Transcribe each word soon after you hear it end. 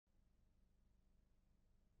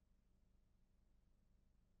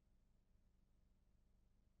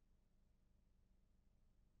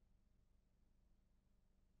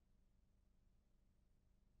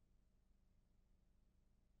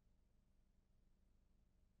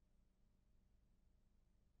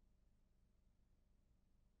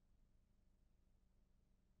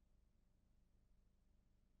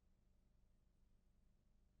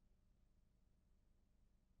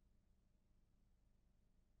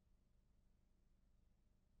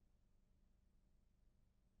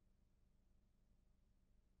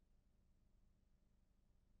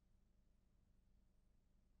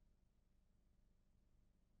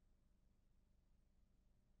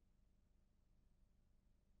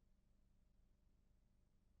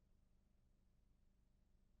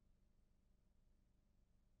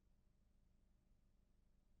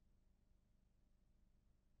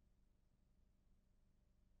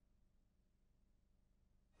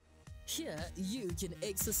Here, you can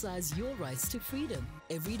exercise your rights to freedom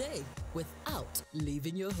every day without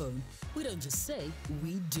leaving your home. We don't just say,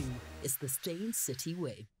 we do. It's the Stain City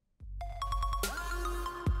way.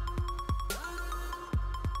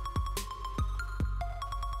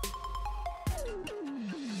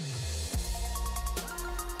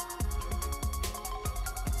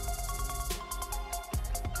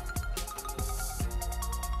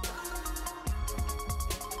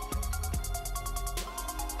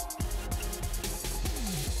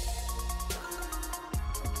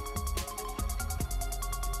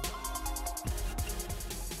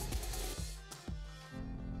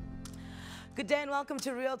 Good day and welcome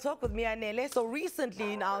to Real Talk with me, Anele. So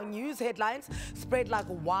recently in our news headlines spread like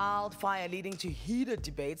wildfire, leading to heated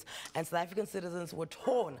debates, and South African citizens were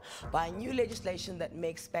torn by new legislation that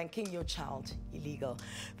makes spanking your child illegal.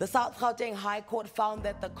 The South Gauteng High Court found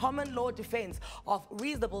that the common law defense of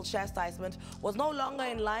reasonable chastisement was no longer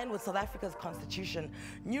in line with South Africa's constitution.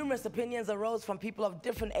 Numerous opinions arose from people of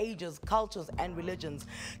different ages, cultures and religions.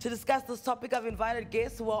 To discuss this topic, I've invited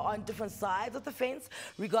guests who are on different sides of the fence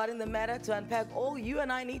regarding the matter to unpack all you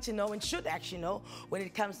and I need to know and should actually know when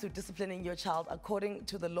it comes to disciplining your child according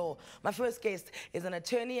to the law. My first guest is an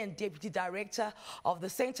attorney and deputy director of the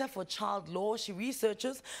Center for Child Law. She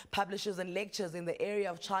researches, publishes and lectures in the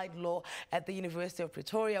area of child law at the University of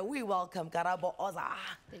Pretoria. We welcome Karabo, Ozah.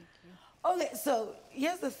 Thank you. Okay, so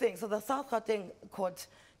here's the thing. So the South Gauteng court,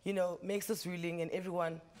 makes this ruling and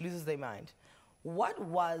everyone loses their mind. What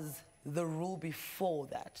was the rule before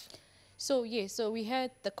that? So, so we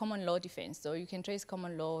had the common law defense. So you can trace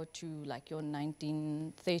common law to like your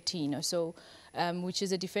 1913 or so, which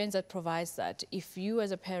is a defense that provides that if you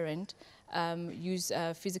as a parent use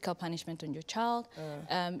physical punishment on your child,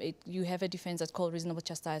 you have a defense that's called reasonable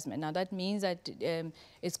chastisement. Now that means that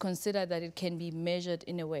it's considered that it can be measured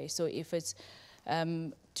in a way. So if it's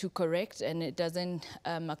to correct and it doesn't,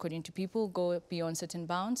 according to people, go beyond certain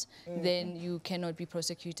bounds, then you cannot be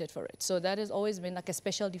prosecuted for it. So that has always been like a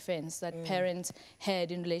special defense that parents had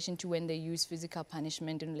in relation to when they use physical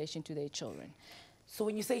punishment in relation to their children. So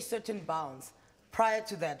when you say certain bounds, prior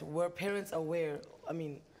to that, were parents aware,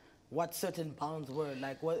 what certain bounds were?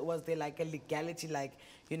 Like, was there like a legality, like,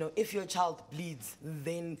 if your child bleeds,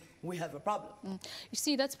 then we have a problem? You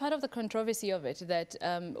see, that's part of the controversy of it, that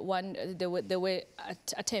there were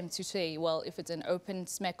attempts to say, well, if it's an open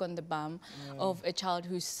smack on the bum of a child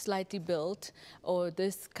who's slightly built, or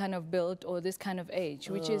this kind of built, or this kind of age,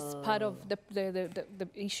 which is part of the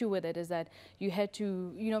issue with it, is that you had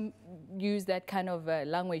to, use that kind of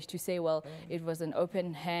language to say, well, it was an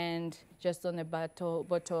open hand, just on the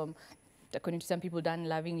bottom, according to some people, done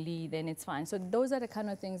lovingly, then it's fine. So those are the kind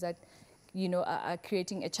of things that, are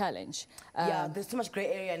creating a challenge. Yeah, there's too much grey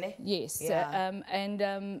area, ne? Yes. Yeah.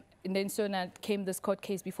 And then so now came this court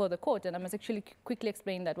case before the court, and I must actually quickly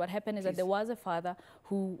explain that what happened is that there was a father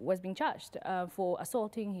who was being charged for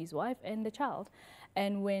assaulting his wife and the child.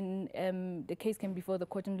 And when the case came before the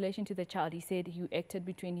court in relation to the child, he said he acted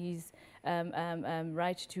between his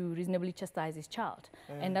right to reasonably chastise his child.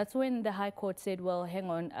 And that's when the High Court said, well, hang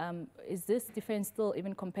on, is this defense still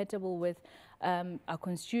even compatible with our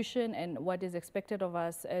constitution and what is expected of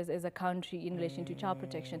us as a country in relation to child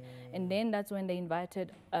protection? And then that's when they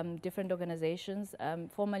invited different organizations,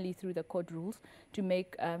 formally through the court rules, to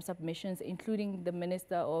make submissions, including the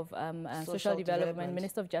Minister of Social Development.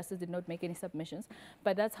 Minister of Justice did not make any submissions.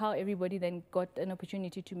 But that's how everybody then got an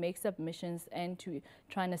opportunity to make submissions and to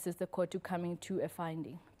try and assist the court to coming to a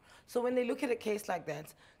finding. So when they look at a case like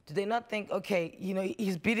that, do they not think, okay,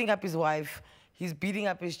 he's beating up his wife, he's beating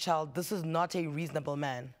up his child, this is not a reasonable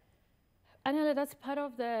man? Anele, that's part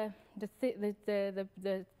of the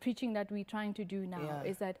preaching that we're trying to do now,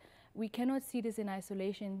 is that we cannot see this in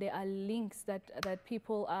isolation. There are links that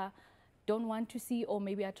people don't want to see, or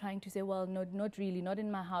maybe are trying to say, well, not really, not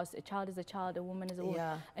in my house. A child is a child, a woman is a woman.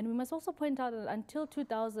 Yeah. And we must also point out that until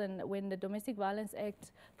 2000, when the Domestic Violence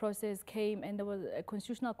Act process came, and there was a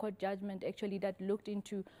constitutional court judgment actually that looked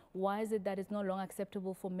into why is it that it's no longer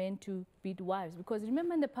acceptable for men to beat wives. Because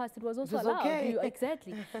remember, in the past, it was also allowed. Okay.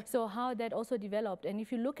 Exactly. So how that also developed. And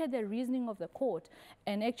if you look at the reasoning of the court,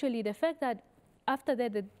 and actually the fact that after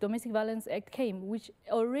that, the Domestic Violence Act came, which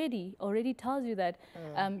already tells you that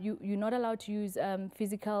you're not allowed to use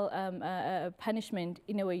physical punishment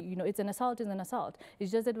in a way. It's an assault is an assault.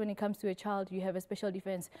 It's just that when it comes to a child, you have a special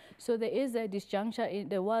defense. So there is a disjuncture.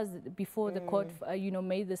 There was, before the court,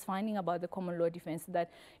 made this finding about the common law defense,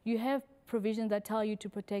 that you have provisions that tell you to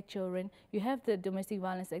protect children. You have the Domestic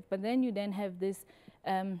Violence Act, but then you have this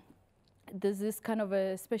there's this kind of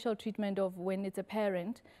a special treatment of when it's a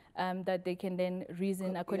parent that they can then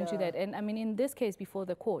reason according to that. And I mean, in this case before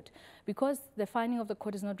the court, because the finding of the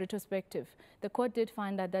court is not retrospective, the court did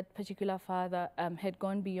find that that particular father had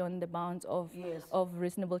gone beyond the bounds of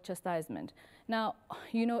reasonable chastisement. Now,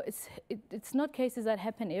 you know, it's not cases that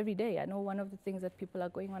happen every day. I know one of the things that people are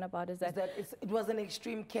going on about is that it was an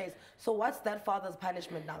extreme case. So what's that father's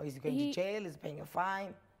punishment now? Is he going to jail? Is he paying a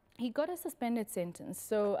fine? He got a suspended sentence.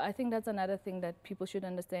 So I think that's another thing that people should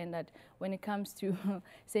understand, that when it comes to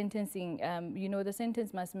sentencing, you know, the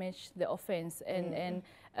sentence must match the offense. And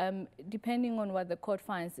depending on what the court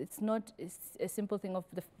finds, it's not a simple thing of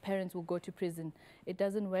the parents will go to prison. It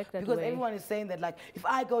doesn't work that way. Because everyone is saying that, like, if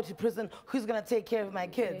I go to prison, who's going to take care of my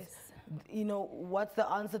kids? Yes. You know, what's the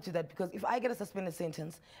answer to that? Because if I get a suspended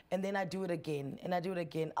sentence and then I do it again and I do it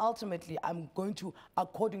again, ultimately I'm going to,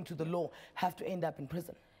 according to the law, have to end up in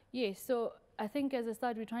prison. Yes, so I think as a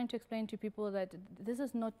start, we're trying to explain to people that this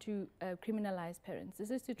is not to criminalize parents.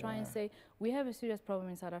 This is to try and say, we have a serious problem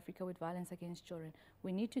in South Africa with violence against children.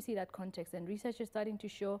 We need to see that context. And research is starting to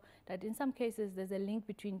show that in some cases, there's a link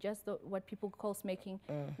between just what people call smaking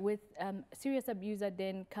with serious abuse that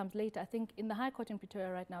then comes later. I think in the High Court in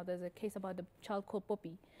Pretoria right now, there's a case about the child called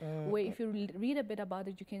Poppy, where if you read a bit about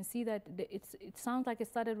it, you can see that it sounds like it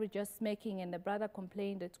started with just smaking, and the brother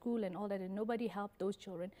complained at school and all that, and nobody helped those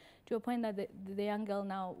children, to a point that the young girl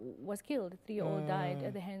now was killed. The 3-year-old died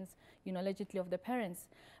at the hands, you know, allegedly of the parents.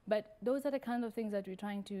 But those are the kind of things that we're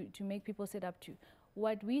trying to make people sit up to.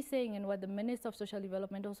 What we're saying, and what the Minister of Social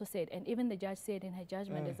Development also said, and even the judge said in her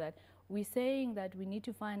judgment, is that we're saying that we need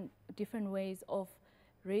to find different ways of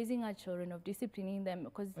raising our children, of disciplining them,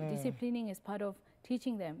 because disciplining is part of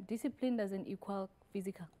teaching them. Discipline doesn't equal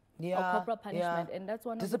physical or corporal punishment, and that's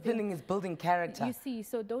one of the things. Disciplining is building character. You see,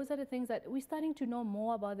 so those are the things that we're starting to know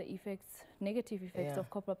more about, the effects, negative effects of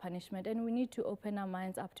corporal punishment, and we need to open our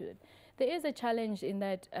minds up to it. There is a challenge in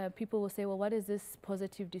that people will say, well, what is this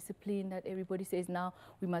positive discipline that everybody says now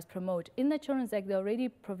we must promote? In the Children's Act, there are already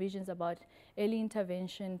provisions about early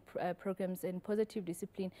intervention programs and positive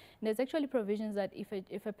discipline. And there's actually provisions that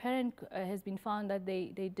if a parent has been found that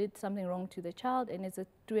they did something wrong to the child, and it's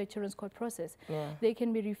through a children's court process, they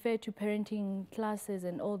can be referred to parenting classes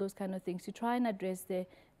and all those kind of things to try and address their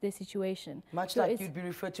situation. Much like you'd be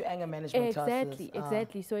referred to anger management classes.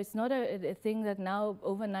 Exactly. So it's not a thing that now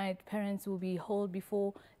overnight parents will be hauled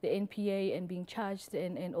before the NPA and being charged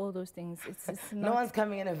and all those things. It's not. No one's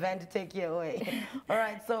coming in a van to take you away. All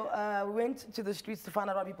right, so we went to the streets to find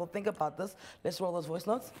out what people think about this. Let's roll those voice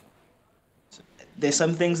notes. There's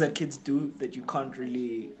some things that kids do that you can't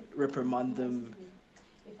really reprimand them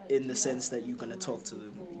in the sense that you're going to talk to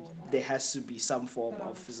them. There has to be some form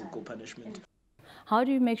of physical punishment. How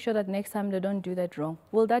do you make sure that next time they don't do that wrong?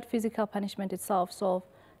 Will that physical punishment itself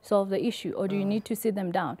solve the issue, or do you need to sit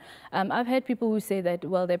them down? I've heard people who say that,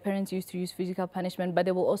 well, their parents used to use physical punishment, but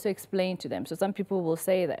they will also explain to them. So some people will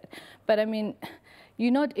say that. But I mean,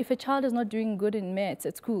 if a child is not doing good in maths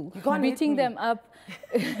at school, beating them up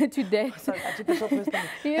to death. Sorry, I took it so personally.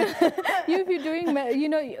 If you're doing,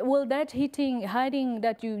 will that hiding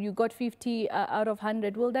that you got 50 out of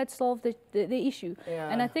 100, will that solve the issue?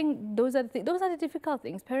 And I think those are the difficult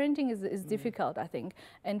things. Parenting is difficult, I think,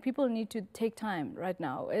 and people need to take time right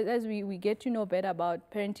now as we get to know better about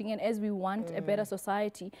parenting, and as we want a better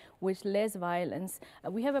society with less violence.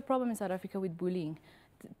 We have a problem in South Africa with bullying.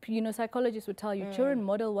 Psychologists would tell you, children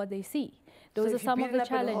model what they see. Those are some of the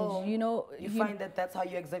challenges. You find that that's how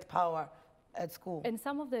you exert power at school. And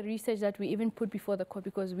some of the research that we even put before the court,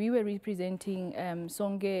 because we were representing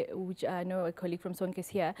Sonke, which I know a colleague from Sonke is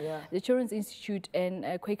here, the Children's Institute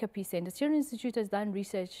and Quaker Peace Center. The Children's Institute has done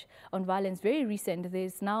research on violence, very recent.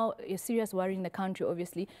 There's now a serious worry in the country,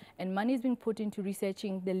 obviously, and money is being put into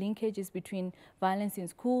researching the linkages between violence in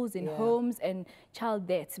schools, in homes, and child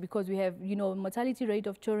deaths, because we have, mortality rate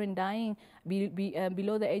of children dying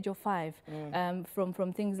below the age of 5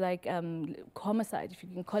 from things like homicide, if you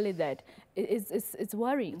can call it that. It's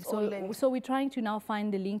worrying. So we're trying to now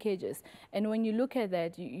find the linkages. And when you look at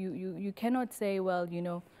that, you cannot say, well,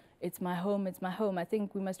 it's my home, it's my home. I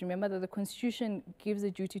think we must remember that the Constitution gives a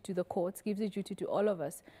duty to the courts, gives a duty to all of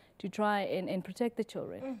us to try and protect the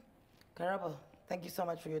children. Karabo, thank you so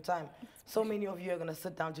much for your time. So many of you are going to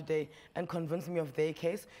sit down today and convince me of their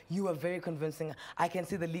case. You are very convincing. I can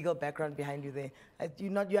see the legal background behind you there.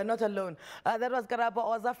 You are not alone. That was Karabo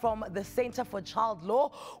Ozah from the Center for Child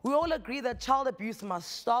Law. We all agree that child abuse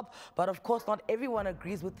must stop, but of course not everyone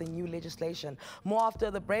agrees with the new legislation. More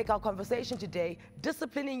after the break. Our conversation today,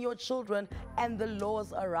 disciplining your children and the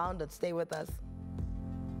laws around it. Stay with us.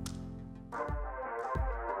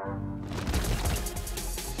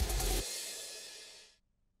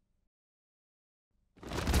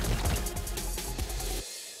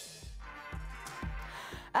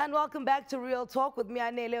 And welcome back to Real Talk with me,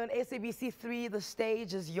 Anele, on SABC 3. The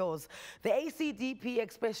stage is yours. The ACDP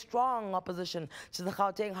expressed strong opposition to the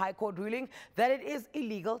Gauteng High Court ruling that it is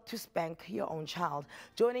illegal to spank your own child.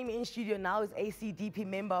 Joining me in studio now is ACDP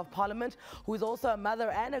Member of Parliament, who is also a mother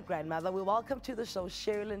and a grandmother. We welcome to the show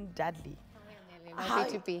Cheryllyn Dudley.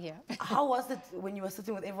 Happy to be here. How was it when you were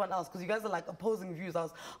sitting with everyone else? Because you guys are like opposing views. I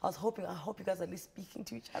hope you guys are at least speaking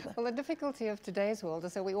to each other. Well, the difficulty of today's world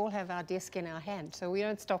is that we all have our desk in our hand, so we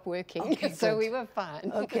don't stop working. Okay, so we were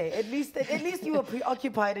fine. Okay, at least you were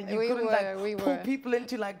preoccupied and you couldn't pull people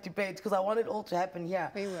into like debates, because I want it all to happen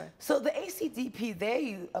here. We were. So the ACDP,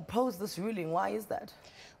 they opposed this ruling. Why is that?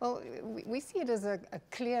 Well, we see it as a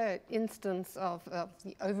clear instance of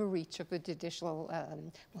the overreach of the judicial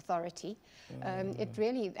authority. It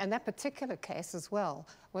really, and that particular case as well,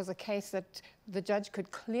 was a case that the judge could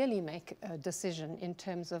clearly make a decision in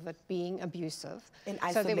terms of it being abusive. In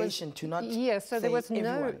isolation, to not so there was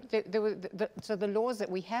everyone. so the laws that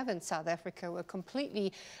we have in South Africa were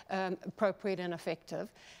completely appropriate and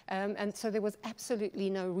effective, and so there was absolutely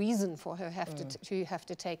no reason for her to have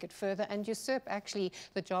to take it further and usurp actually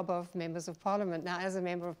the job of members of parliament. Now, as a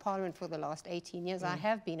member of parliament for the last 18 years, I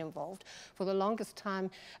have been involved for the longest time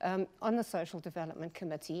on the Social Development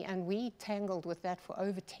Committee, and we tangled with that for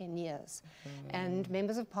over 10 years. And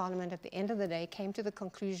members of parliament at the end of the day came to the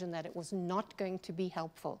conclusion that it was not going to be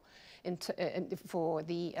helpful for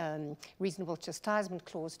the reasonable chastisement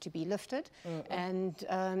clause to be lifted, and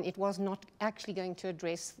it was not actually going to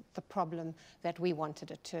address the problem that we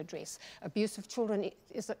wanted it to address. Abuse of children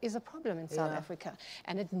is a problem in South Africa,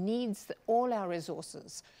 and it needs all our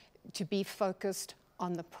resources to be focused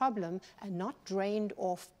on the problem and not drained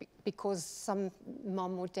off because some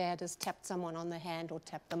mom or dad has tapped someone on the hand or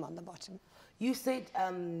tapped them on the bottom. You said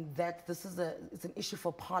that this is it's an issue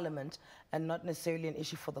for Parliament and not necessarily an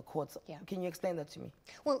issue for the courts. Yeah. Can you explain that to me?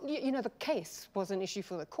 Well, you know, the case was an issue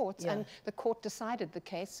for the courts, and the court decided the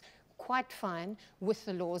case quite fine with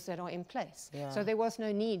the laws that are in place. So there was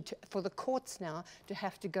no need for the courts now to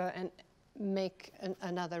have to go and make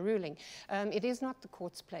another ruling. It is not the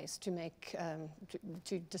court's place to make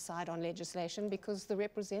to decide on legislation, because the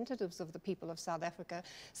representatives of the people of South Africa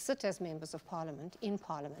sit as members of parliament in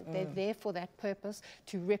parliament. They're there for that purpose,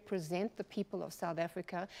 to represent the people of South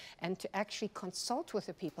Africa and to actually consult with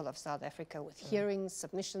the people of South Africa with hearings,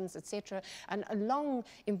 submissions, etc. And a long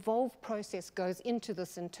involved process goes into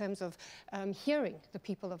this in terms of hearing the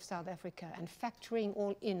people of South Africa and factoring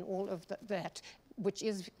all of that, which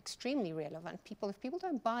is extremely relevant. If people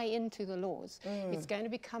don't buy into the laws, it's going to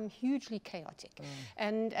become hugely chaotic.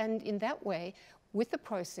 And in that way, with the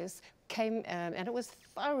process came, and it was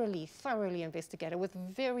thoroughly investigated with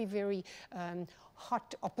very, very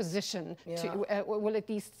hot opposition to, well, at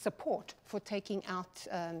least support for taking out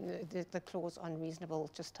the clause on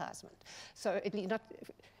reasonable chastisement. So at least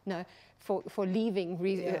for leaving,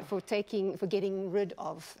 for getting rid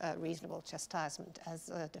of reasonable chastisement as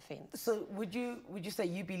a defence. So would you say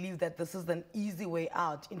you believe that this is an easy way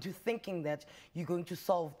out into thinking that you're going to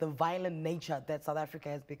solve the violent nature that South Africa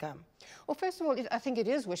has become? Well, first of all, I think it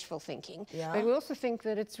is wishful thinking, but we also think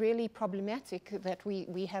that it's really problematic that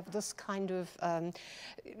we have this kind of,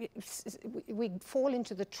 we fall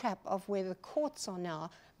into the trap of where the courts are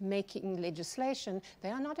now making legislation. They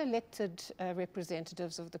are not elected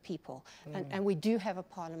representatives of the people, and we do have a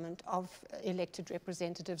parliament of elected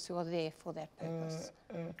representatives who are there for that purpose.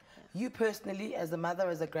 You personally, as a mother,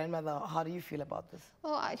 as a grandmother, how do you feel about this?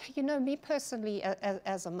 Well, you know, me personally,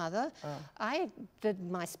 as a mother, I did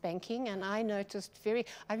my spanking, and I noticed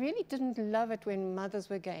I really didn't love it when mothers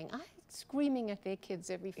were going, screaming at their kids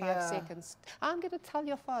every 5 seconds. I'm going to tell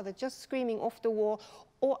your father, just screaming off the wall,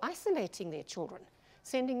 or isolating their children,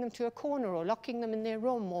 sending them to a corner or locking them in their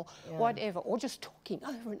room or whatever, or just talking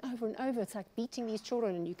over and over and over. It's like beating these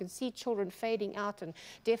children, and you can see children fading out and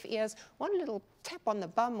deaf ears. One little tap on the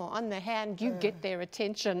bum or on the hand, you get their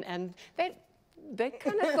attention, and they're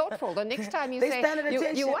kind of thoughtful. The next time you say,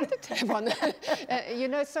 you want a tap on the, you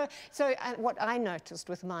know, so what I noticed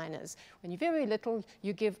with mine is, when you're very little,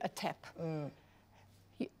 you give a tap.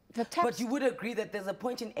 But you would agree that there's a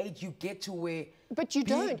point in age you get to where you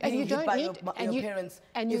don't need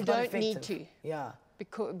to. Yeah.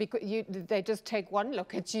 Because they just take one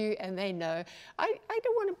look at you and they know, I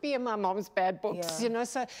don't want to be in my mom's bad books, you know.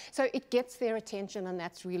 So it gets their attention, and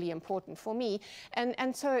that's really important for me.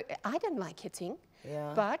 And so I don't like hitting,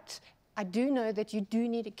 but I do know that you do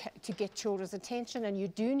need to get children's attention, and you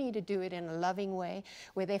do need to do it in a loving way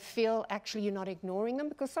where they feel actually you're not ignoring them,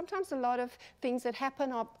 because sometimes a lot of things that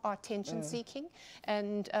happen are attention seeking,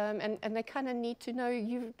 and they kind of need to know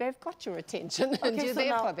they've got your attention and you're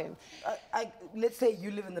there for them. Let's say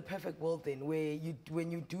you live in the perfect world then, where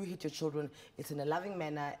when you do hit your children, it's in a loving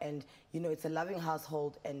manner, and it's a loving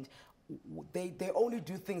household, and they only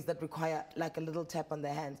do things that require like a little tap on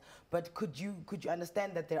their hands. But could you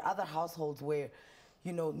understand that there are other households where,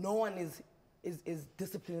 no one is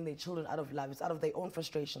disciplining their children out of love? It's out of their own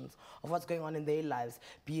frustrations of what's going on in their lives,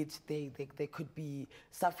 be it they could be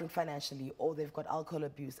suffering financially, or they've got alcohol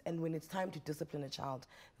abuse. And when it's time to discipline a child,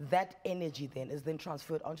 that energy then is then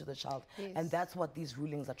transferred onto the child. Yes. And that's what these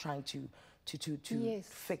rulings are trying to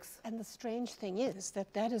fix. And the strange thing is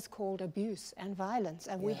that is called abuse and violence,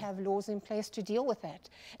 and we have laws in place to deal with that.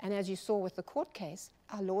 And as you saw with the court case,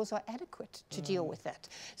 our laws are adequate to deal with that.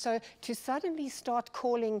 So to suddenly start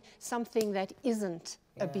calling something that isn't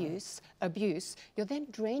abuse, you're then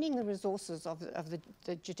draining the resources of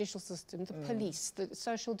the judicial system, the police, the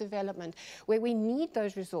social development, where we need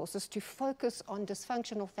those resources to focus on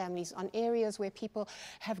dysfunctional families, on areas where people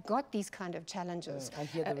have got these kind of challenges.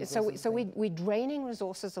 So we're draining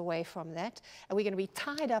resources away from that, and we're going to be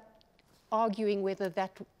tied up arguing whether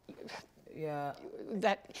that,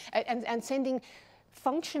 and sending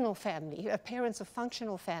functional parents of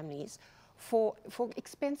functional families for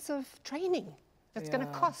expensive training. It's going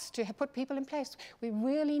to cost to put people in place. We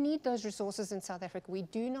really need those resources in South Africa. We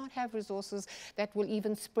do not have resources that will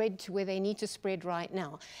even spread to where they need to spread right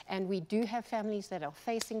now. And we do have families that are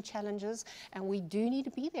facing challenges, and we do need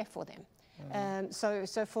to be there for them. So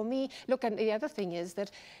for me, look, and the other thing is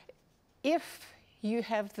that if you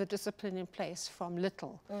have the discipline in place from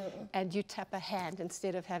little, and you tap a hand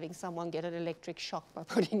instead of having someone get an electric shock by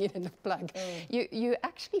putting it in a plug, you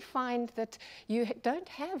actually find that you don't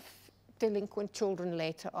have delinquent children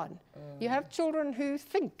later on. You have children who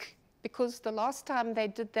think, because the last time they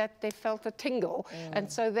did that, they felt a tingle,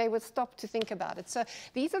 and so they would stop to think about it. So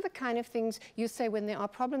these are the kind of things you say when there are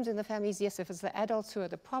problems in the families. Yes, if it's the adults who are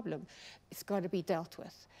the problem, it's got to be dealt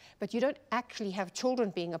with. But you don't actually have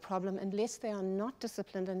children being a problem unless they are not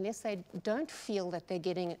disciplined, unless they don't feel that they're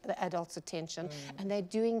getting the adults' attention, and they're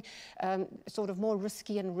doing sort of more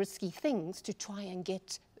risky things to try and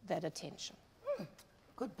get that attention.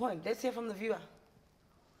 Good point. Let's hear from the viewer.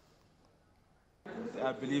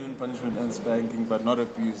 I believe in punishment and spanking, but not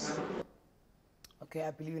abuse. Okay,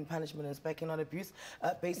 I believe in punishment and spanking, not abuse.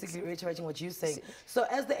 Basically reiterating what you're saying. So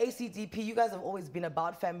as the ACDP, you guys have always been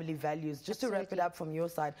about family values. Just to wrap it up from your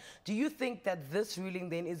side, do you think that this ruling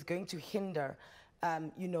then is going to hinder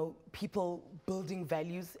people building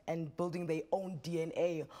values and building their own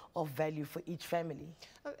DNA of value for each family?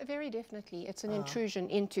 Very definitely. It's an intrusion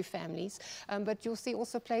into families. But you'll see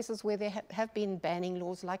also places where there have been banning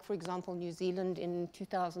laws, like, for example, New Zealand in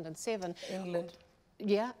 2007. England.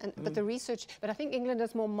 Yeah, but the research, but I think England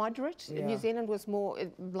is more moderate. New Zealand was more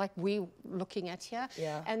like we're looking at here.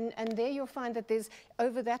 And there you'll find that there's,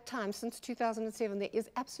 over that time, since 2007, there is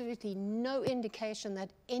absolutely no indication that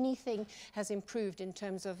anything has improved in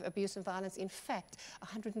terms of abuse and violence. In fact,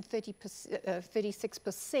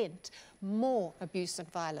 36% more abuse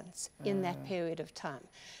and violence in that period of time,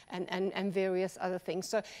 and various other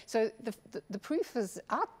things. So the proof is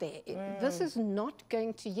out there. This is not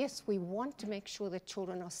going to, yes, we want to make sure that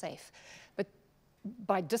children are safe, but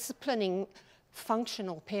by disciplining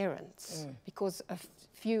functional parents, because a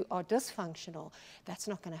few are dysfunctional, that's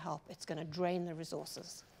not going to help. It's going to drain the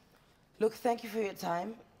resources. Look, thank you for your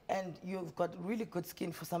time. And you've got really good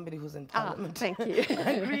skin for somebody who's in parliament. Thank you.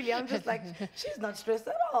 Like, really, I'm just like, she's not stressed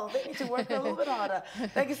at all. They need to work a little bit harder.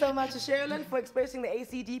 Thank you so much to Cheryllyn for expressing the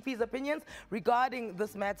ACDP's opinions regarding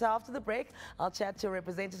this matter. After the break, I'll chat to a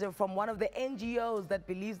representative from one of the NGOs that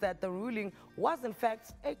believes that the ruling was, in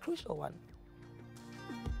fact, a crucial one.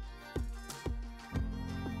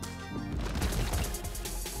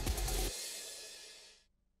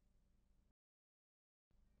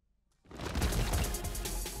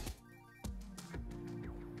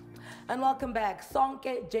 And welcome back.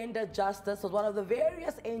 Sonke Gender Justice was one of the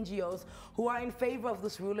various NGOs who are in favor of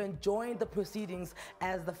this rule and joined the proceedings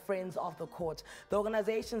as the Friends of the Court. The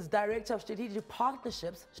organization's Director of Strategic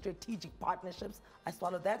Partnerships, I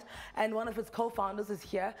swallowed that, and one of its co-founders is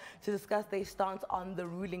here to discuss their stance on the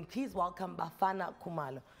ruling. Please welcome Bafana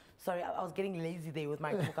Khumalo. Sorry, I was getting lazy there with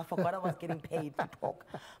my talk. I forgot I was getting paid to talk.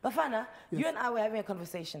 Bafana, you and I were having a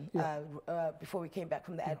conversation before we came back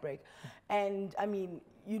from the ad break. And I mean,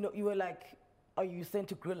 you were like, are you sent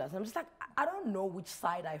to grill us? And I'm just like, I don't know which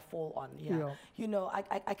side I fall on. Yeah. You know,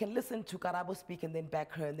 I can listen to Karabo speak and then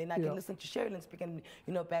back her, and then I can listen to Cheryllyn speak and,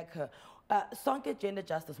 you know, back her. Sonke, Gender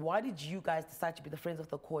Justice, why did you guys decide to be the friends of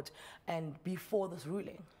the court and before this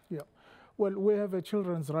ruling? Yeah. Well, we have a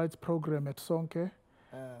children's rights program at Sonke,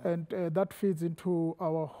 and that feeds into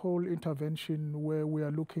our whole intervention where we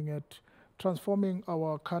are looking at transforming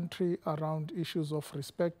our country around issues of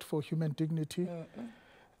respect for human dignity.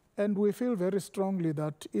 And we feel very strongly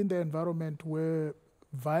that in the environment where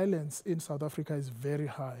violence in South Africa is very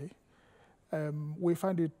high, we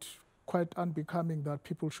find it quite unbecoming that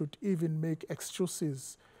people should even make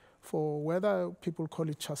excuses for whether people call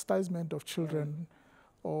it chastisement of children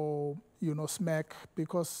or, you know, smack,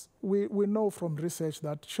 because we know from research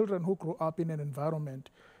that children who grow up in an environment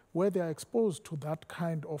where they are exposed to that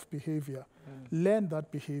kind of behavior learn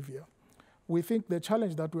that behavior. We think the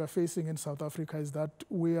challenge that we are facing in South Africa is that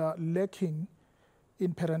we are lacking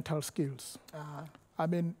in parental skills. I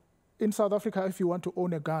mean, in South Africa, if you want to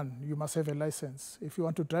own a gun, you must have a license. If you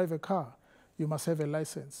want to drive a car, you must have a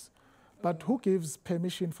license. But who gives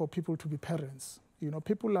permission for people to be parents? You know,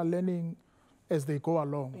 people are learning as they go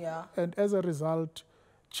along. And as a result,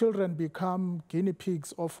 children become guinea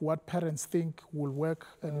pigs of what parents think will work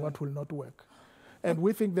and what will not work. And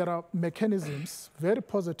we think there are mechanisms, very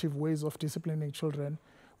positive ways of disciplining children,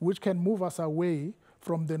 which can move us away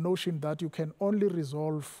from the notion that you can only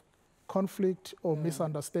resolve conflict or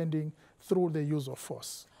misunderstanding through the use of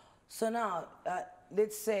force. So now,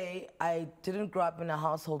 let's say I didn't grow up in a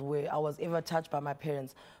household where I was ever touched by my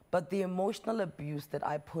parents, but the emotional abuse that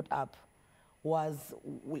I put up was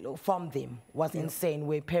from them was insane,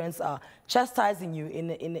 where parents are chastising you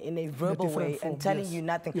in a verbal way and telling you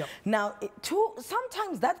nothing. Now,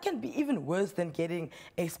 sometimes that can be even worse than getting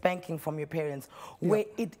a spanking from your parents, where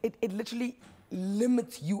it literally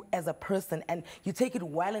limits you as a person and you take it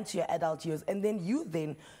well into your adult years, and then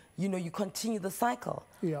you know, you continue the cycle.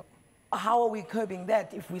 How are we curbing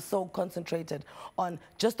that if we're so concentrated on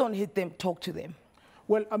just don't hit them, talk to them?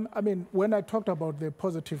 Well, I mean, when I talked about the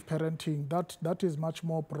positive parenting, that is much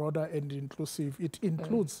more broader and inclusive. It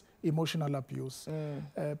includes emotional abuse,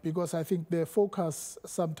 because I think the focus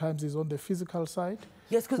sometimes is on the physical side.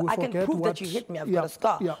 Yes, because I can prove that you hit me, I've got a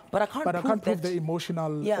scar, but I can't prove the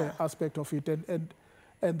emotional aspect of it. And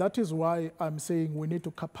that is why I'm saying we need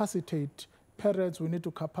to capacitate parents, we need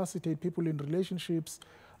to capacitate people in relationships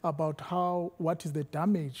about what is the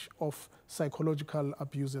damage of psychological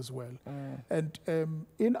abuse as well. And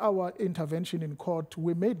in our intervention in court,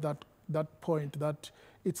 we made that point that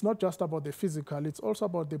it's not just about the physical, it's also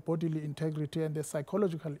about the bodily integrity and the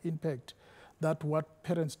psychological impact that what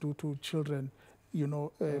parents do to children, you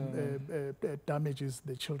know, damages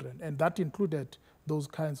the children. And that included those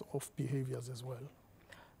kinds of behaviors as well.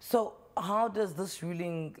 So how does this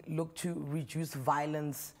ruling look to reduce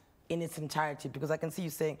violence in its entirety? Because I can see you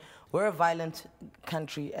saying we're a violent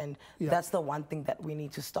country and that's the one thing that we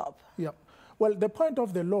need to stop. Well, the point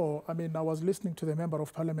of the law, I mean, I was listening to the Member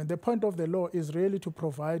of Parliament, the point of the law is really to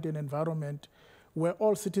provide an environment where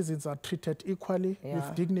all citizens are treated equally,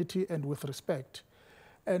 with dignity and with respect.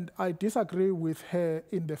 And I disagree with her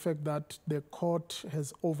in the fact that the court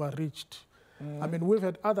has overreached. I mean, we've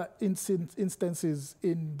had other instances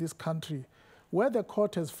in this country where the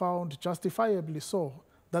court has found, justifiably so,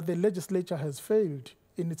 that the legislature has failed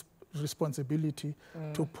in its responsibility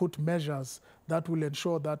to put measures that will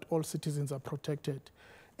ensure that all citizens are protected.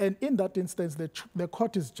 And in that instance, the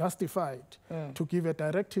court is justified to give a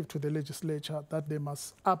directive to the legislature that they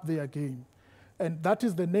must up their game. And that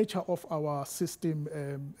is the nature of our system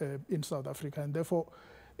in South Africa. And therefore,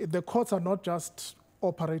 the courts are not just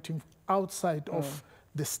operating outside of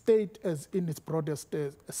the state as in its broadest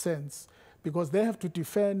sense, because they have to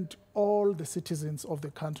defend all the citizens of the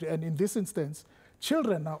country. And in this instance,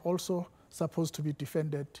 children are also supposed to be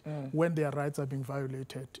defended when their rights are being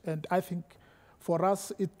violated. And I think for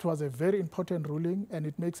us, it was a very important ruling, and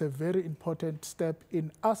it makes a very important step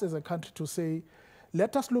in us as a country to say,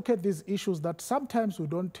 let us look at these issues that sometimes we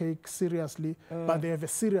don't take seriously, but they have a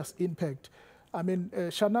serious impact. I mean,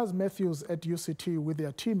 Shanaz Matthews at UCT with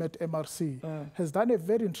their team at MRC has done a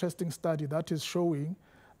very interesting study that is showing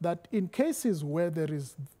that in cases where there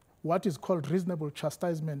is what is called reasonable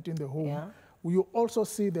chastisement in the home, you also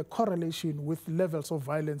see the correlation with levels of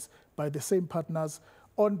violence by the same partners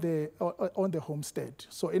on the homestead.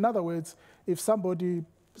 So in other words, if somebody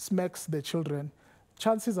smacks the children,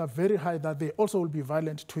 chances are very high that they also will be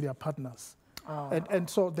violent to their partners. And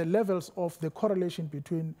so the levels of the correlation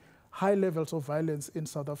between high levels of violence in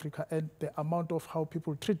South Africa and the amount of how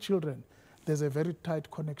people treat children, there's a very tight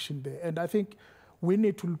connection there. And I think we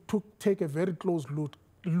need to take a very close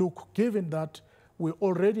look, given that we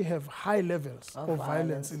already have high levels of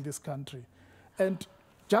violence in this country, and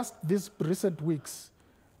just these recent weeks,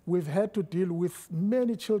 we've had to deal with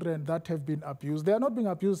many children that have been abused. They are not being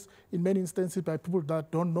abused in many instances by people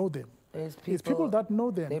that don't know them. It's people that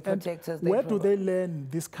know them. And where do they learn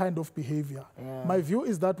this kind of behavior? Yeah. My view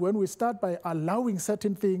is that when we start by allowing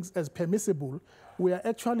certain things as permissible, we are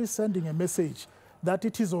actually sending a message that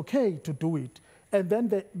it is okay to do it. And then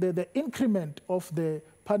the increment of the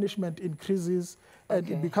punishment increases, and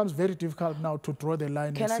it becomes very difficult now to draw the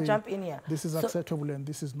line and say, jump in here? This is acceptable and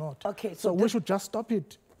this is not. Okay, so we should just stop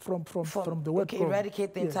it from the word go.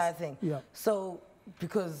 Eradicate the entire thing. Yeah. So,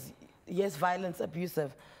 because, yes, violence,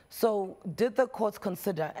 abusive. So did the courts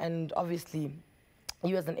consider, and obviously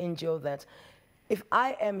you as an NGO, that if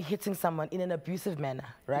I am hitting someone in an abusive manner,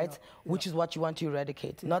 right, which is what you want to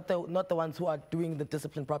eradicate, not the ones who are doing the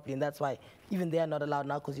discipline properly, and that's why even they are not allowed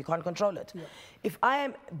now because you can't control it. Yeah. If I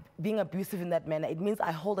am being abusive in that manner, it means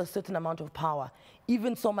I hold a certain amount of power,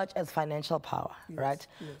 even so much as financial power, right?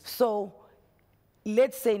 Yes. So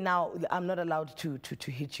let's say now I'm not allowed to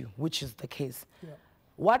hit you, which is the case. Yeah.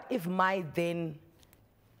 What if my then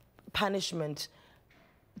punishment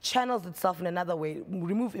channels itself in another way,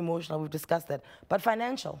 remove emotional, we've discussed that, but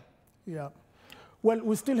financial? Yeah. Well,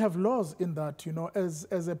 we still have laws in that, you know, as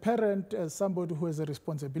a parent, as somebody who has a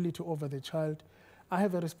responsibility over the child, I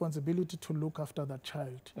have a responsibility to look after that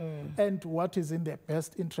child and what is in the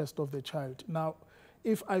best interest of the child. Now,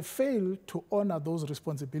 if I fail to honor those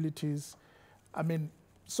responsibilities, I mean,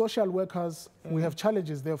 social workers, we have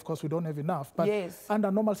challenges there, of course, we don't have enough, but under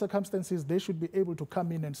normal circumstances, they should be able to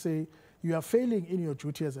come in and say, you are failing in your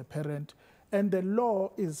duty as a parent, and the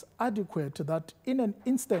law is adequate that in an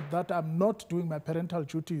instant that I'm not doing my parental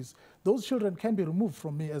duties, those children can be removed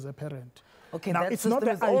from me as a parent. Okay, now, that it's system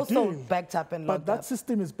not is also backed up and locked up. But that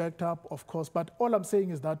system is backed up, of course, but all I'm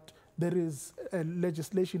saying is that there is a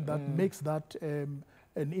legislation that makes that an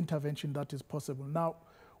intervention that is possible. Now,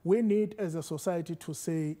 we need as a society to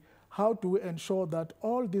say, how do we ensure that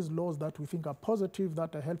all these laws that we think are positive,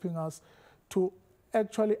 that are helping us to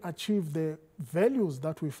actually achieve the values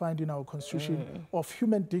that we find in our constitution of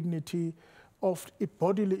human dignity, of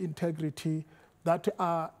bodily integrity, that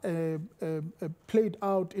are played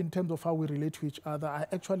out in terms of how we relate to each other, are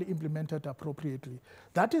actually implemented appropriately.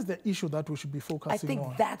 That is the issue that we should be focusing on. I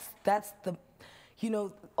think that's the, you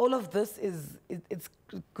know, all of this it's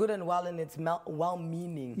good and well and it's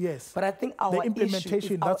well-meaning. Yes. But I think our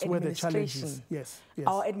implementation, that's where the challenge is. Yes.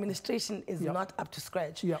 Our administration is not up to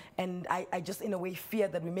scratch. Yeah. And I just, in a way, fear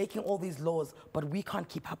that we're making all these laws, but we can't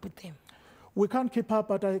keep up with them. We can't keep up,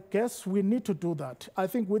 but I guess we need to do that. I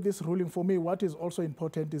think with this ruling, for me, what is also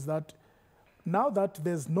important is that now that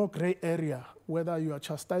there's no gray area, whether you are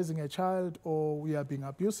chastising a child or you are being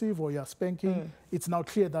abusive or you are spanking, it's now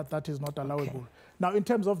clear that that is not allowable. Okay. Now, in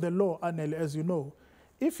terms of the law, Anele, as you know,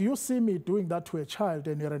 if you see me doing that to a child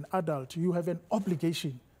and you're an adult, you have an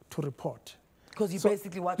obligation to report. Because you're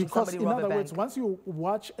basically watching somebody rob a bank. In other words, once you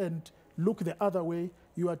watch and look the other way,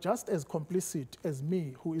 you are just as complicit as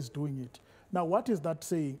me who is doing it. Now, what is that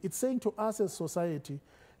saying? It's saying to us as society,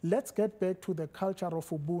 let's get back to the culture of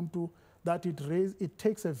Ubuntu, that it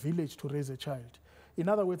takes a village to raise a child. In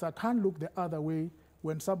other words, I can't look the other way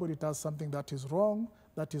when somebody does something that is wrong,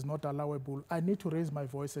 that is not allowable. I need to raise my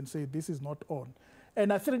voice and say, this is not on.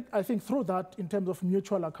 And I think through that, in terms of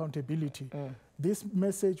mutual accountability, this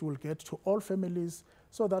message will get to all families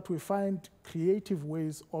so that we find creative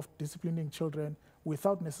ways of disciplining children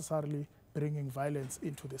without necessarily bringing violence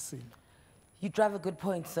into the scene. You drive a good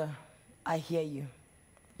point, sir. I hear you.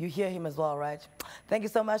 You hear him as well, right? Thank you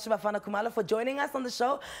so much to Bafana Khumalo for joining us on the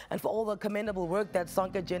show and for all the commendable work that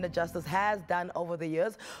Sonke Gender Justice has done over the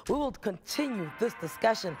years. We will continue this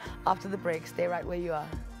discussion after the break. Stay right where you are.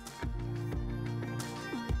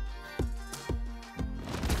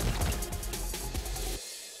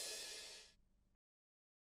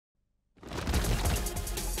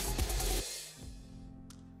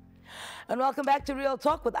 And welcome back to Real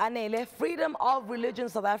Talk with Anele. Freedom of Religion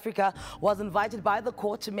South Africa was invited by the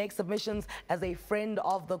court to make submissions as a friend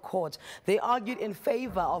of the court. They argued in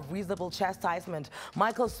favor of reasonable chastisement.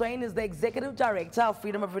 Michael Swain is the Executive Director of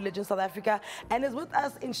Freedom of Religion South Africa and is with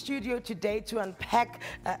us in studio today to unpack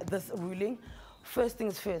this ruling. First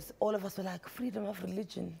things first, all of us were like, freedom of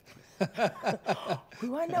religion. We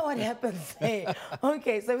want to know what happens there.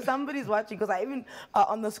 Okay, so if somebody's watching, because I even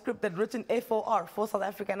on the script that written FOR, for South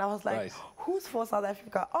Africa, and I was like, Right. who's for South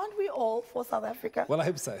Africa? Aren't we all for South Africa? Well, I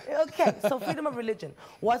hope so. Okay, so freedom of religion.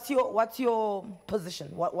 What's your position?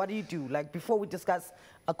 What do you do? Like, before we discuss,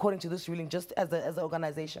 according to this ruling, just as an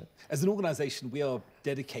organization? As an organization, we are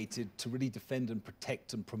dedicated to really defend and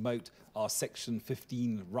protect and promote our Section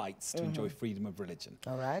 15 rights to enjoy freedom of religion.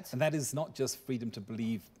 All right. And that is not just freedom to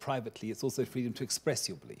believe privately, it's also freedom to express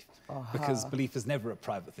your belief. Because belief is never a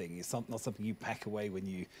private thing. It's not something you pack away when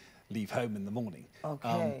you leave home in the morning.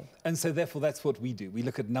 Okay. And so therefore that's what we do. We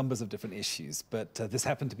look at numbers of different issues, but this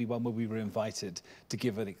happened to be one where we were invited to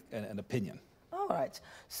give an opinion. All right.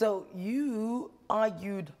 So you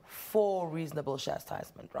argued for reasonable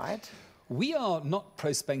chastisement, right? We are not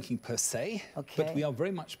pro-spanking per se, Okay. but we are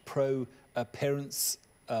very much pro parents'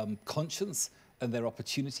 conscience and their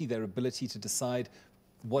opportunity, their ability to decide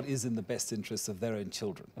what is in the best interests of their own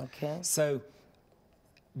children. Okay. So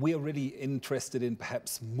we are really interested in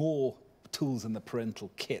perhaps more tools in the parental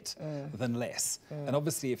kit than less. And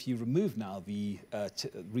obviously, if you remove now the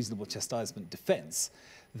reasonable chastisement defense,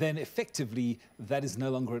 then effectively that is no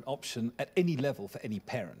longer an option at any level for any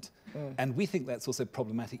parent. And we think that's also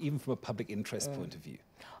problematic, even from a public interest point of view.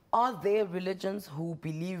 Are there religions who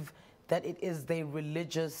believe that it is their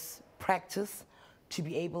religious practice to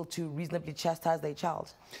be able to reasonably chastise their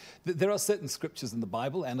child? There are certain scriptures in the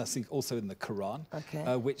Bible, and I think also in the Quran,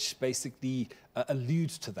 Okay. which basically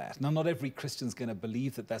allude to that. Now, not every Christian's going to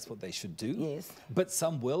believe that that's what they should do, Yes. but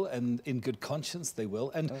some will, and in good conscience they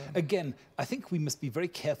will. And again, I think we must be very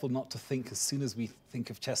careful not to think, as soon as we think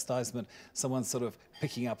of chastisement, someone sort of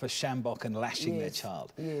picking up a shambok and lashing their Yes.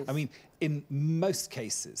 child. Yes. I mean, in most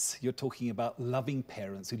cases, you're talking about loving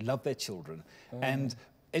parents who love their children, and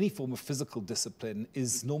any form of physical discipline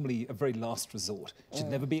is normally a very last resort. Should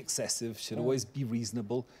never be excessive, should always be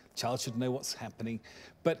reasonable. Child should know what's happening.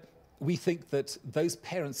 But we think that those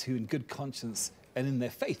parents who in good conscience and in their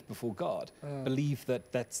faith before God believe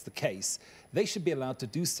that that's the case, they should be allowed to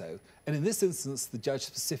do so. And in this instance, the judge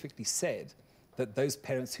specifically said that those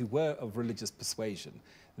parents who were of religious persuasion,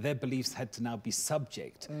 their beliefs had to now be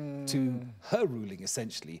subject to her ruling,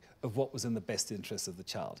 essentially, of what was in the best interest of the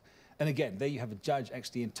child. And again, there you have a judge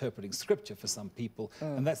actually interpreting scripture for some people,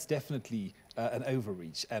 and that's definitely an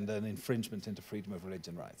overreach and an infringement into freedom of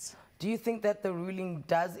religion rights. Do you think that the ruling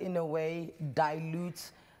does, in a way, dilute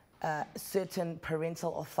certain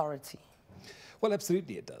parental authority? Well,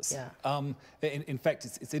 absolutely it does. Yeah. In fact,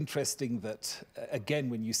 it's interesting that, again,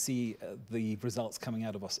 when you see the results coming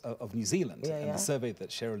out of New Zealand and the survey that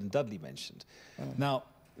Cheryllyn Dudley mentioned. Now,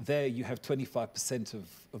 there you have 25%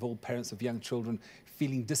 of all parents of young children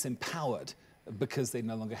feeling disempowered because they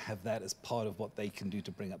no longer have that as part of what they can do to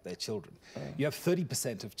bring up their children. You have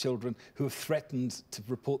 30% of children who have threatened to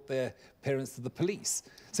report their parents to the police.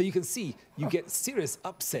 So you can see you get serious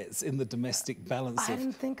upsets in the domestic balance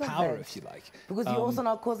of power, if you like. Because you're also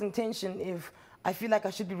now causing tension if I feel like I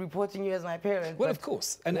should be reporting you as my parent. Well, of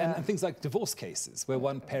course. And things like divorce cases where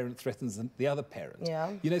one parent threatens the other parent. Yeah.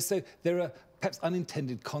 You know, so there are perhaps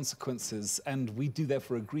unintended consequences, and we do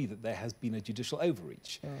therefore agree that there has been a judicial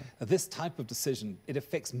overreach. This type of decision, it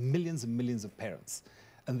affects millions and millions of parents.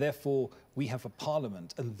 And therefore, we have a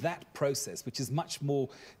parliament, and that process, which is much more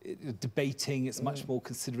debating, it's much more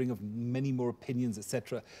considering of many more opinions,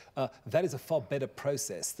 etc., that is a far better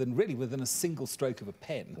process than really within a single stroke of a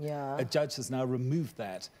pen. A judge has now removed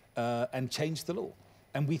that and changed the law.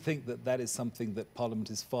 And we think that that is something that Parliament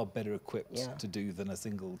is far better equipped to do than a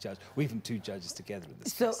single judge, or even two judges together in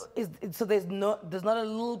this case. So there's not a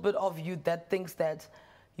little bit of you that thinks that,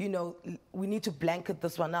 you know, we need to blanket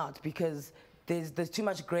this one out because there's too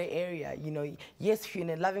much gray area, you know. Yes, if you're in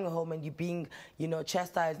a loving home and you're being, you know,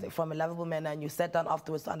 chastised from a lovable manner and you sat down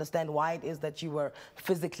afterwards to understand why it is that you were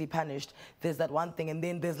physically punished, there's that one thing. And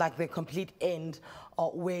then there's like the complete end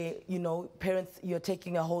where, you know, parents, you're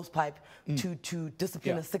taking a hose pipe to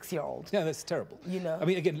discipline a 6-year-old. Yeah, that's terrible. You know? I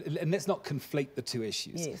mean, again, and let's not conflate the two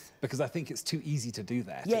issues. Yes. Because I think it's too easy to do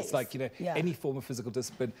that. Yes. It's like, you know, any form of physical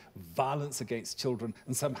discipline, violence against children,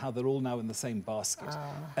 and somehow they're all now in the same basket.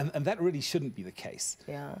 And that really shouldn't be the case.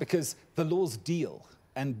 Because the laws deal,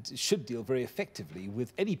 and should deal very effectively,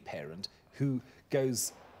 with any parent who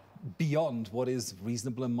goes beyond what is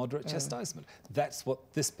reasonable and moderate chastisement. That's what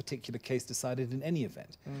this particular case decided in any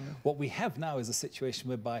event. What we have now is a situation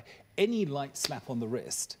whereby any light slap on the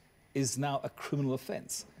wrist is now a criminal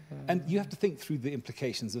offence. And you have to think through the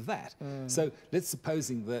implications of that. So let's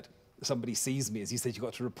supposing that somebody sees me, as you said, you've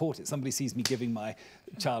got to report it. Somebody sees me giving my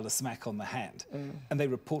child a smack on the hand, and they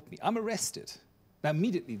report me. I'm arrested. Now,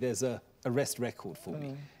 immediately, there's a arrest record for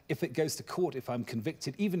me. if it goes to court, if I'm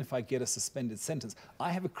convicted, even if I get a suspended sentence,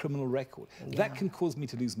 I have a criminal record. That can cause me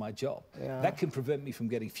to lose my job. That can prevent me from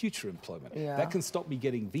getting future employment. That can stop me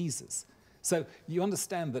getting visas. So you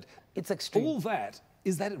understand that it's extreme. All that,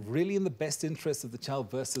 is that really in the best interest of the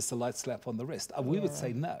child versus a light slap on the wrist? We would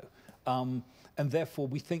say no. And therefore,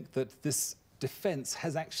 we think that this defence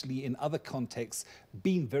has actually, in other contexts,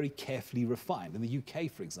 been very carefully refined. In the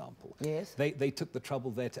UK, for example, they took the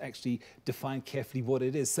trouble there to actually define carefully what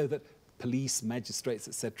it is, so that police, magistrates,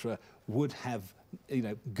 etc., would have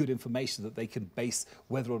good information that they can base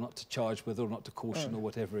whether or not to charge, whether or not to caution, or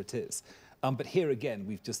whatever it is. But here again,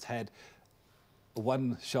 we've just had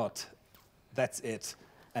one shot, that's it.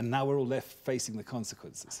 And now we're all left facing the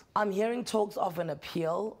consequences. I'm hearing talks of an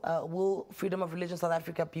appeal. Will Freedom of Religion South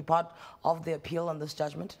Africa be part of the appeal on this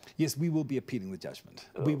judgment? Yes, we will be appealing the judgment.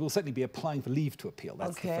 We will certainly be applying for leave to appeal.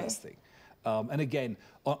 That's the first thing. And again,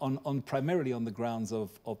 primarily on the grounds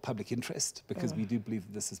of public interest, because we do believe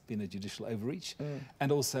that this has been a judicial overreach,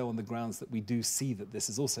 and also on the grounds that we do see that this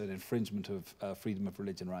is also an infringement of freedom of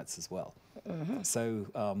religion rights as well. So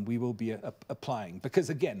we will be applying, because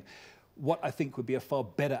again, what I think would be a far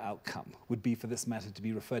better outcome would be for this matter to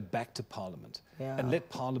be referred back to Parliament and let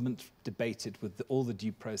Parliament debate it with all the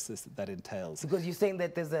due process that entails. Because you're saying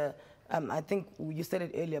that there's a, I think you said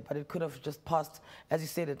it earlier, but it could have just passed as you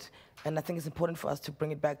said it. And I think it's important for us to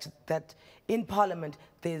bring it back to that in Parliament,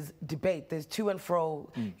 there's debate, there's to and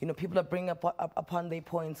fro. People are bringing up upon their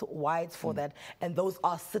points, why it's for that. And those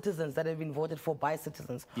are citizens that have been voted for by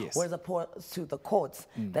citizens. Whereas opposed to the courts,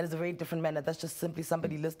 that is a very different manner. That's just simply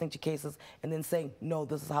somebody listening to cases and then saying, no,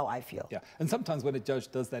 this is how I feel. And sometimes when a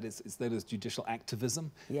judge does that, it's known as judicial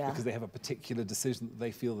activism, because they have a particular decision that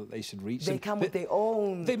they feel that they should reach. They come with their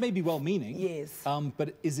own... They may be well-meaning,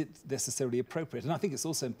 but is it necessarily appropriate? And I think it's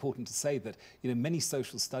also important to say that many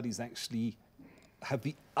social studies actually have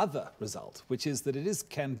the other result, which is that it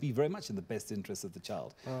can be very much in the best interest of the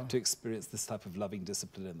child to experience this type of loving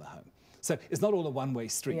discipline in the home. So it's not all a one-way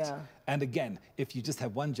street. And again, if you just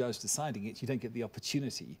have one judge deciding it, you don't get the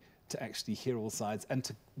opportunity to actually hear all sides and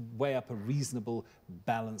to weigh up a reasonable,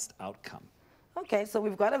 balanced outcome. Okay, so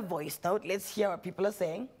we've got a voice note. Let's hear what people are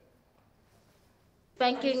saying.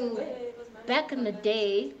 Spanking back in the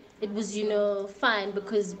day, it was, fine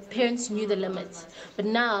because parents knew the limits. But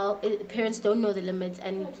now, parents don't know the limits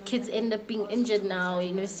and kids end up being injured now,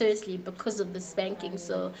 seriously because of the spanking.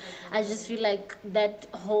 So I just feel like that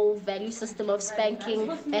whole value system of spanking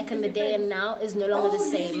back in the day and now is no longer the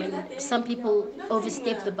same. And some people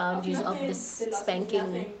overstep the boundaries of this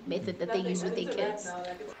spanking method that they use with their kids.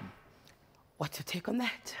 What's your take on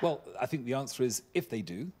that? Well, I think the answer is if they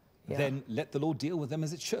do, then let the law deal with them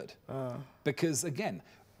as it should. Because again,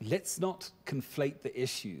 let's not conflate the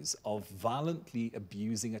issues of violently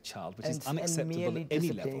abusing a child, which is unacceptable at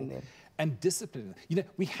any level, and disciplining them.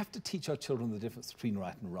 We have to teach our children the difference between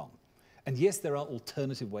right and wrong. And yes, there are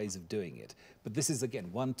alternative ways of doing it, but this is,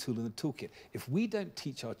 again, one tool in the toolkit. If we don't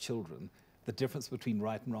teach our children the difference between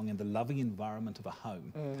right and wrong in the loving environment of a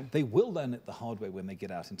home, they will learn it the hard way when they get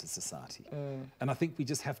out into society. And I think we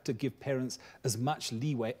just have to give parents as much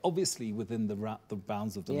leeway, obviously within the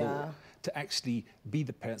bounds of the law, to actually be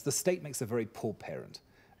the parents. The state makes a very poor parent,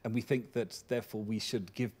 and we think that, therefore, we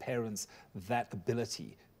should give parents that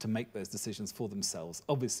ability to make those decisions for themselves,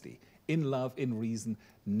 obviously, in love, in reason,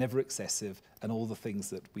 never excessive, and all the things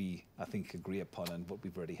that we, I think, agree upon and what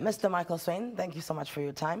we've already heard. Mr. Michael Swain, thank you so much for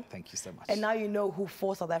your time. Thank you so much. And now you know who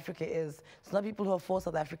For South Africa is. It's not people who are For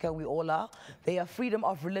South Africa, we all are. They are Freedom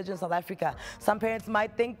of Religion South Africa. Some parents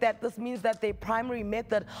might think that this means that their primary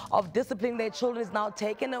method of disciplining their children is now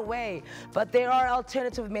taken away. But there are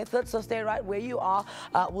alternative methods, so stay right where you are.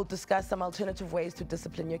 We'll discuss some alternative ways to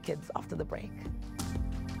discipline your kids after the break.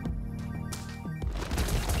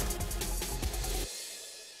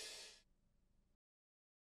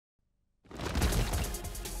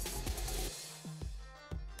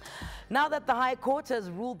 Now that the High Court has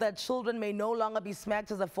ruled that children may no longer be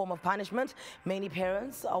smacked as a form of punishment, many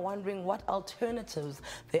parents are wondering what alternatives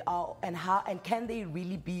there are and how, and can they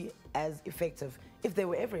really be as effective, if they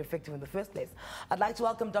were ever effective in the first place. I'd like to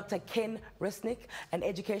welcome Dr. Ken Resnick, an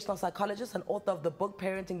educational psychologist and author of the book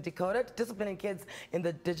Parenting Decoded, Disciplining Kids in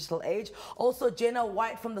the Digital Age. Also Jenna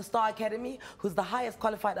White from the Star Academy, who's the highest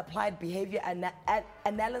qualified applied behavior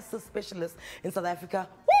analysis specialist in South Africa.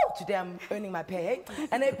 Woo! today I'm earning my pay, hey?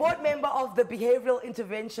 And a board member of the Behavioral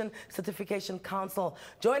Intervention Certification Council.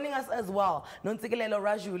 Joining us as well, Nontsikelelo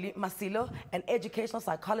Rajuili-Masilo, an educational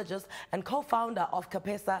psychologist and co-founder of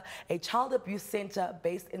Kapesa, a child abuse center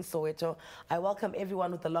based in Soweto. I welcome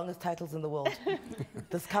everyone with the longest titles in the world.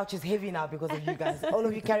 This couch is heavy now because of you guys, all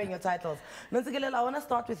of you carrying your titles. Nontsikelelo, I want to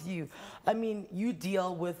start with you. I mean, you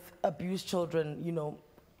deal with abused children, you know,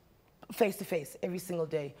 face to face every single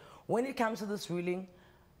day. When it comes to this ruling,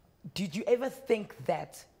 did you ever think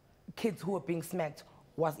that kids who were being smacked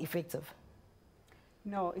was effective?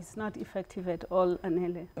 No, it's not effective at all,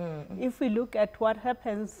 Anele. If we look at what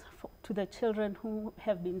happens to the children who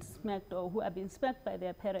have been smacked or who have been smacked by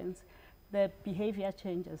their parents, their behavior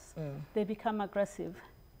changes. They become aggressive.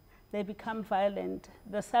 They become violent.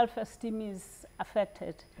 The self-esteem is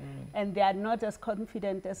affected, and they are not as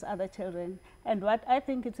confident as other children. And what I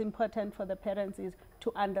think is important for the parents is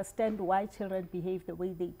to understand why children behave the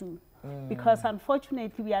way they do. Because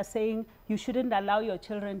unfortunately, we are saying you shouldn't allow your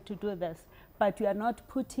children to do this, but you are not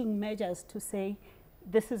putting measures to say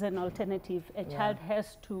this is an alternative. A child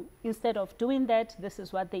has to, instead of doing that, this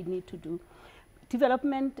is what they need to do.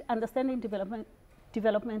 Understanding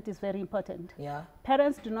development is very important.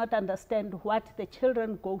 Parents do not understand what the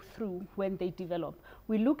children go through when they develop.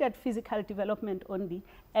 We look at physical development only,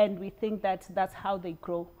 and we think that that's how they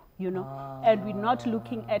grow, you know, and we're not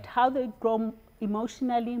looking at how they grow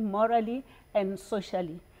emotionally, morally, and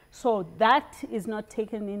socially. So that is not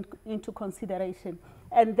taken into consideration.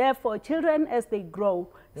 And therefore, children, as they grow,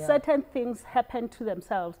 certain things happen to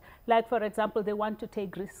themselves. Like, for example, they want to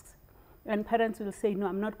take risks. And parents will say, no,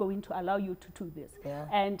 I'm not going to allow you to do this.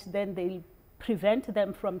 And then they'll prevent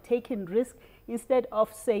them from taking risk instead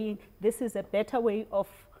of saying, this is a better way of,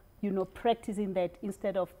 you know, practicing that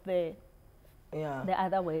instead of the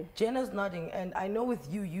other way. Jenna's nodding, and I know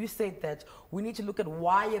with you, you said that we need to look at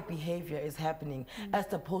why a behavior is happening as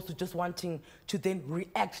opposed to just wanting to then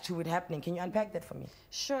react to it happening. Can you unpack that for me?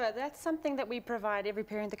 Sure, that's something that we provide every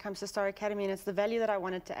parent that comes to Star Academy, and it's the value that I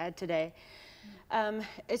wanted to add today.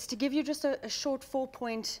 It's to give you just a short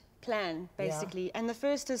 4-point plan, basically. And the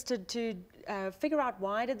first is to figure out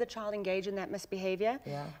why did the child engage in that misbehavior.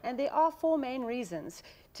 And there are 4 main reasons: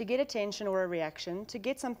 to get attention or a reaction, to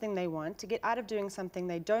get something they want, to get out of doing something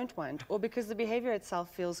they don't want, or because the behavior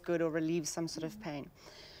itself feels good or relieves some sort of pain.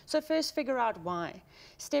 So first, figure out why.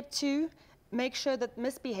 Step 2, make sure that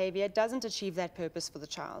misbehavior doesn't achieve that purpose for the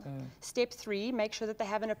child. Step 3, make sure that they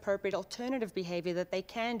have an appropriate alternative behavior that they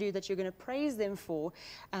can do that you're going to praise them for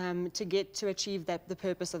to achieve the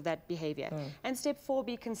purpose of that behavior. And step 4,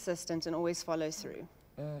 be consistent and always follow through.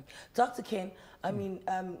 Dr. Ken, I mean,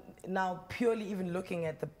 now purely even looking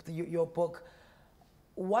at your book,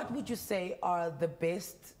 what would you say are the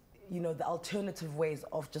best, you know, the alternative ways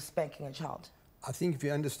of just spanking a child? I think if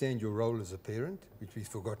you understand your role as a parent, which we've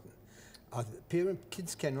forgotten,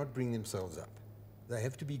 kids cannot bring themselves up. They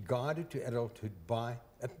have to be guided to adulthood by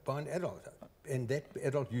an adult, and that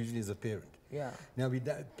adult usually is a parent. Now,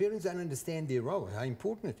 parents don't understand their role, how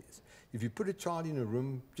important it is. If you put a child in a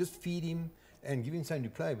room, just feed him and give him something to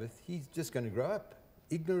play with, he's just going to grow up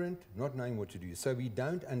ignorant, not knowing what to do. So we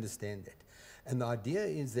don't understand that. And the idea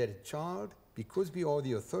is that a child, because we are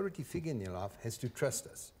the authority figure in their life, has to trust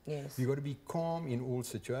us. You've got to be calm in all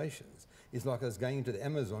situations. It's like us going into the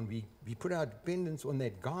Amazon, we put our dependence on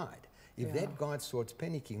that guide. If that guide starts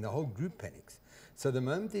panicking, the whole group panics. So the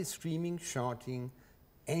moment there's screaming, shouting,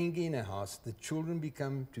 anger in a house, the children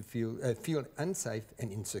become to feel unsafe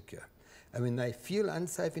and insecure. And when they feel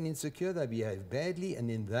unsafe and insecure, they behave badly, and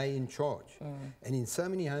then they're in charge. And in so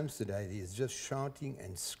many homes today, there's just shouting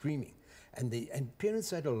and screaming. And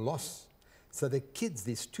parents are at a loss. So the kids,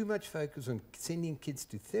 there's too much focus on sending kids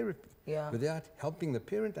to therapy without helping the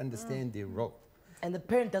parent understand their role. And the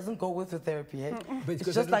parent doesn't go with the therapy, eh?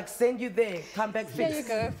 It's just like, send you there, come back, fix. There you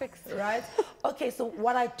go, fix. Right? Okay, so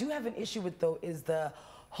what I do have an issue with, though, is the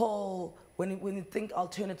whole, when you think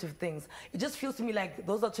alternative things, it just feels to me like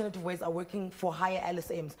those alternative ways are working for higher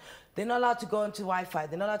LSMs. They're not allowed to go into Wi-Fi.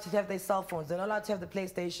 They're not allowed to have their cell phones. They're not allowed to have the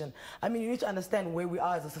PlayStation. I mean, you need to understand where we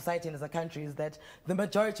are as a society and as a country is that the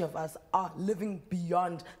majority of us are living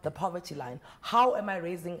beyond the poverty line. How am I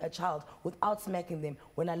raising a child without smacking them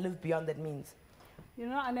when I live beyond that means? You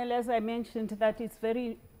know, Anele, as I mentioned, that it's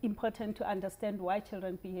very important to understand why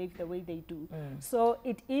children behave the way they do. So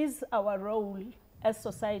it is our role as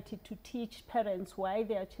society to teach parents why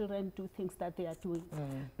their children do things that they are doing.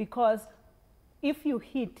 Because if you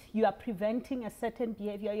hit, you are preventing a certain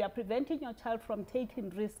behavior, you are preventing your child from taking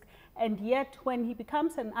risks, and yet when he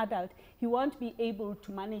becomes an adult, he won't be able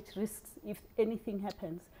to manage risks if anything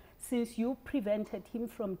happens. since you prevented him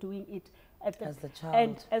from doing it as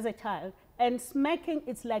a child. And smacking,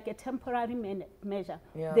 it's like a temporary measure.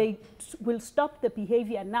 Yeah. They will stop the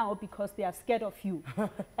behavior now because they are scared of you.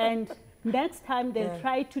 And next time they'll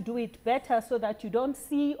try to do it better so that you don't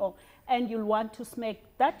see, and you'll want to smack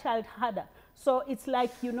that child harder. So it's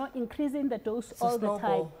like, you know, increasing the dose all the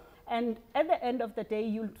time. And at the end of the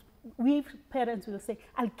day, we parents will say,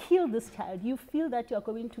 I'll kill this child. You feel that you're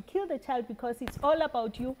going to kill the child because it's all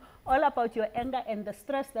about you, all about your anger and the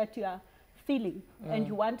stress that you are feeling, and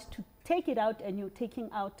you want to take it out, and you're taking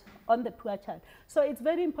out on the poor child. So it's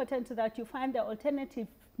very important that you find the alternative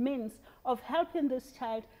means of helping this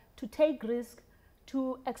child to take risk,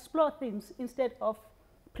 to explore things instead of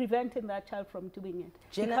preventing that child from doing it.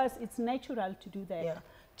 Jenna, because it's natural to do that. Yeah.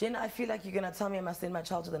 Jenna, I feel like you're going to tell me I must send my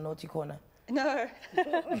child to the naughty corner. No.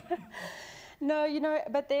 No, you know,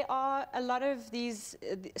 but there are a lot of these,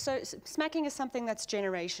 so smacking is something that's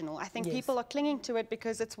generational. I think people are clinging to it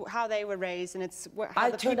because it's how they were raised, and it's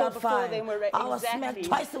how the people before them were raised. I was smacked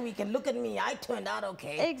twice a week, and look at me, I turned out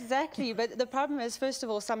okay. Exactly, but the problem is, first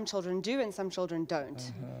of all, some children do and some children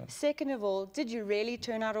don't. Second of all, did you really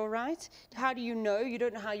turn out all right? How do you know? You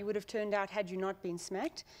don't know how you would have turned out had you not been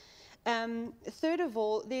smacked. Third of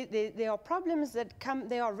all, there are problems that come,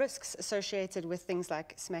 there are risks associated with things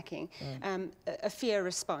like smacking. A fear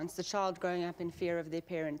response, the child growing up in fear of their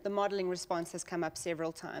parent. The modeling response has come up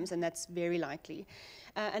several times, and that's very likely.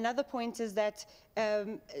 Another point is that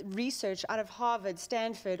research out of Harvard,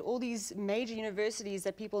 Stanford, all these major universities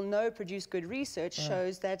that people know produce good research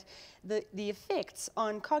shows that the effects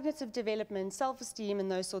on cognitive development, self-esteem,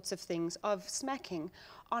 and those sorts of things of smacking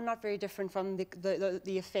are not very different from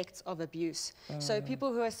the effects of abuse. So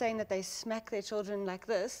people who are saying that they smack their children like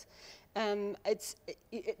this,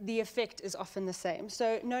 the effect is often the same.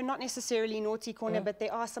 So no, not necessarily naughty corner, but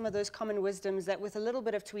there are some of those common wisdoms that with a little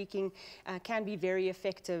bit of tweaking can be very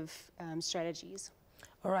effective strategies.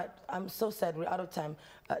 All right, I'm so sad we're out of time.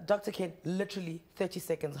 Dr. Ken, literally 30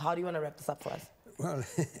 seconds. How do you want to wrap this up for us? Well,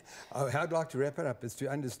 how I'd like to wrap it up is to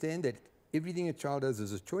understand that everything a child does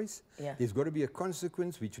is a choice. There's got to be a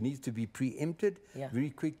consequence which needs to be preempted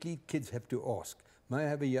very quickly. Kids have to ask, may I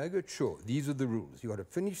have a yogurt? Sure, these are the rules. You've got to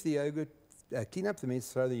finish the yogurt, clean up the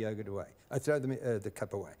mess, throw the yogurt away. Throw the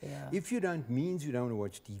cup away. If you don't, means you don't want to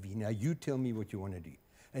watch TV. Now you tell me what you want to do,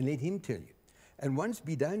 and let him tell you. And once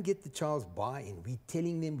we don't get the child's buy-in, we're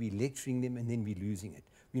telling them, we're lecturing them, and then we're losing it.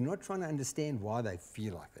 We're not trying to understand why they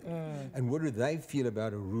feel like that, and what do they feel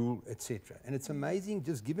about a rule, etc. And it's amazing,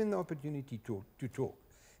 just given the opportunity to talk,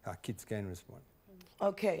 how kids can respond.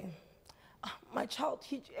 Okay. My child,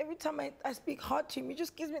 every time I speak hard to him, he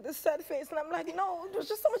just gives me this sad face, and I'm like, no, it was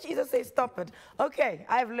just so much easier to say, stop it. Okay,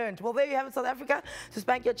 I've learned. Well, there you have it, South Africa. To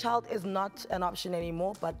spank your child is not an option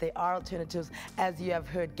anymore, but there are alternatives, as you have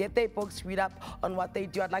heard. Get their books, read up on what they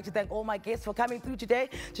do. I'd like to thank all my guests for coming through today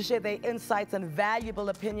to share their insights and valuable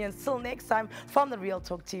opinions. Till next time, from the Real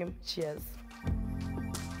Talk team, cheers.